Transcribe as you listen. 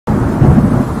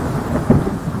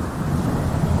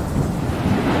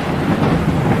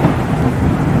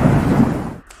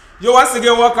Yo, once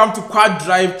again, welcome to Quart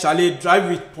Drive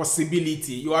with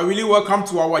Possibility. You are really welcome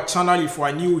to our channel if you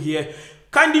are new here.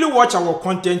 Kindly watch our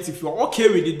content. If you're okay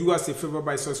with it, do us a favor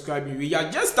by subscribing. We are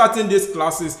just starting these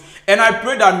classes, and I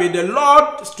pray that may the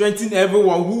Lord strengthen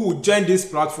everyone who will join this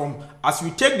platform. As we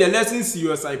take the lessons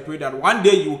serious, I pray that one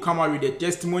day you will come out with a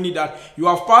testimony that you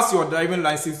have passed your driving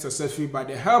license successfully by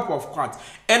the help of Quart.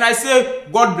 And I say,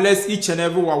 God bless each and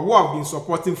everyone who have been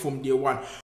supporting from day one.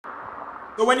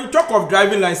 So when you talk of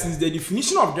driving license, the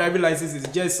definition of driving license is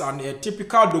just a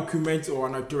typical document or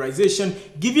an authorization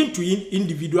given to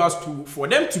individuals for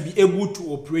them to be able to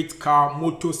operate car,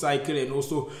 motorcycle, and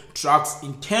also trucks.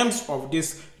 In terms of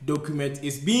this document,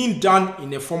 is being done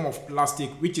in a form of plastic,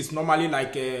 which is normally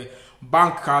like a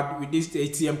bank card with this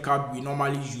ATM card we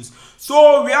normally use.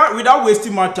 So without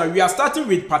wasting my time, we are starting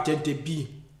with Patente B,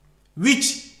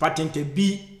 which Patente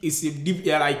B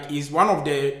is one of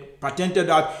the patente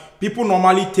that people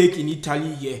normally take in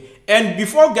Italy here. And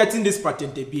before getting this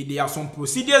Patente B, there are some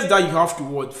procedures that you have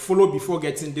to follow before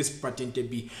getting this Patente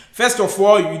B. First of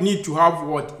all, you need to have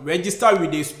register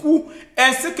with a school,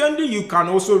 and secondly, you can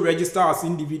also register as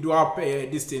individual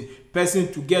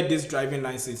person to get this driving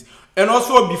license. And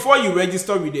also, before you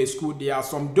register with a school, there are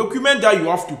some documents that you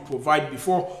have to provide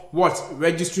before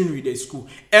registering with a school.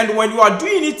 And when you are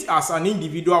doing it as an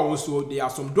individual also, there are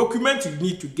some documents you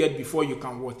need to get before you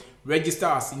can register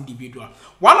as individual.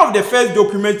 One of the first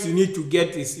documents you need to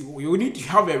get is you need to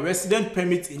have a resident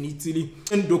permit in Italy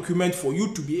and document for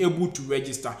you to be able to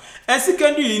register. And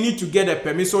secondly, you need to get a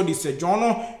permesso di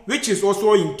soggiorno, which is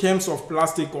also in terms of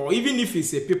plastic, or even if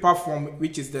it's a paper form,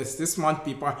 which is the 6-month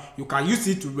paper, you can use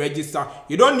it to register.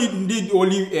 You don't need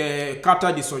only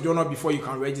carta di soggiorno before you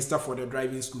can register for the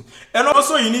driving school. And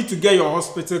also you need to get your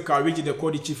hospital card, which is the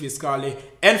codice fiscale.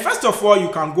 And first of all, you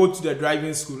can go to the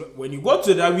driving school. When you go to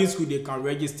the driving school, they can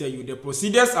register you. The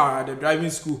procedures at the driving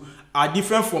school are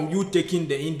different from you taking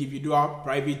the individual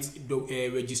private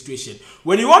registration.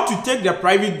 When you want to take the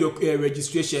private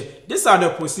registration, these are the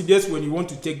procedures when you want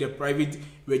to take the private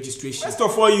registration. First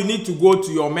of all, you need to go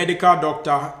to your medical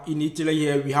doctor. In Italy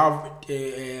here, we have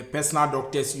personal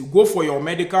doctors. You go for your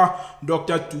medical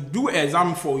doctor to do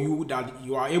exam for you, that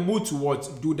you are able to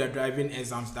do the driving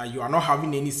exams, that you are not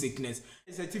having any sickness.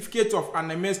 A certificate of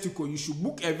anemestico, you should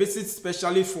book a visit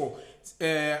specialist for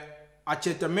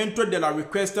accertamento della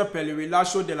richiesta per il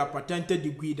rilascio della patente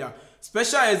di guida.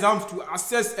 Special exams to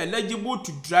assess eligible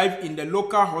to drive in the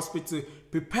local hospital.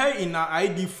 Prepare in an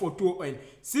ID photo and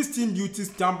 16 duty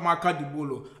stamp marker di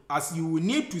bollo, as you will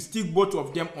need to stick both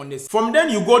of them on this. From then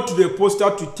you go to the poster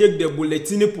to take the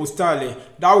bulletini postale.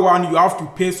 That one you have to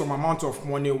pay some amount of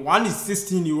money. One is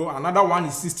 16 euro, another one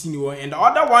is 16 euro, and the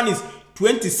other one is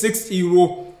 26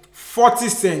 euro 40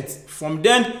 cents. From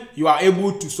then you are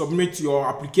able to submit your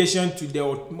application to the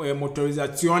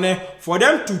motorizzazione for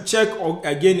them to check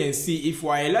again and see if you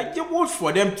are eligible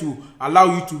for them to allow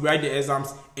you to write the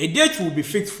exams. A date will be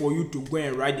fixed for you to go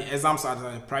and write the exams as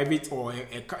a private or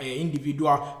an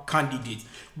individual candidate.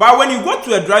 But when you go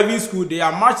to a driving school, there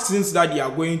are much things that they are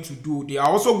going to do. They are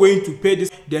also going to pay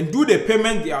this, then do the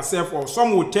payment themselves, or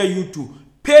some will tell you to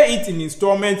pay it in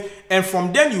installments, and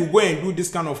from then you go and do this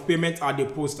kind of payment at the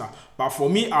poster. But for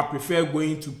me, I prefer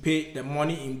going to pay the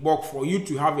money in bulk for you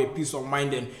to have a peace of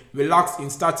mind and relax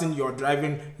in starting your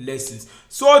driving lessons.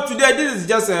 So today, this is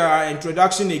just an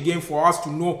introduction again for us to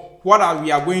know what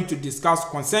we are going to discuss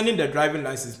concerning the driving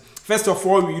license. First of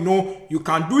all, you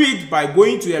can do it by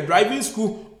going to a driving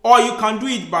school, or you can do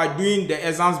it by doing the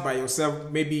exams by yourself.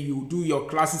 Maybe you do your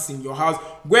classes in your house.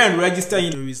 Go and register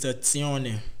in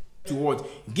motorizzazione to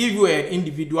give you an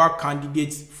individual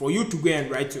candidate for you to go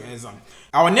and write your exam.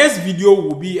 Our next video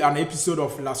will be an episode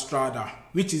of La Strada,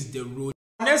 which is the road.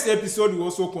 Next episode will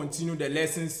also continue the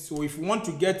lessons. So if you want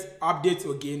to get updates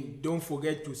again, don't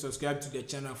forget to subscribe to the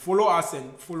channel. Follow us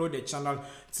and follow the channel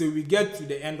till we get to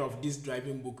the end of this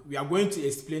driving book. We are going to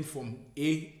explain from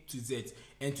A to Z.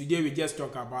 And today we just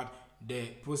talk about the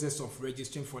process of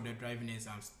registering for the driving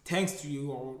exams. Thanks to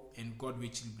you all, and God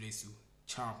richly bless you.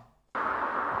 Ciao.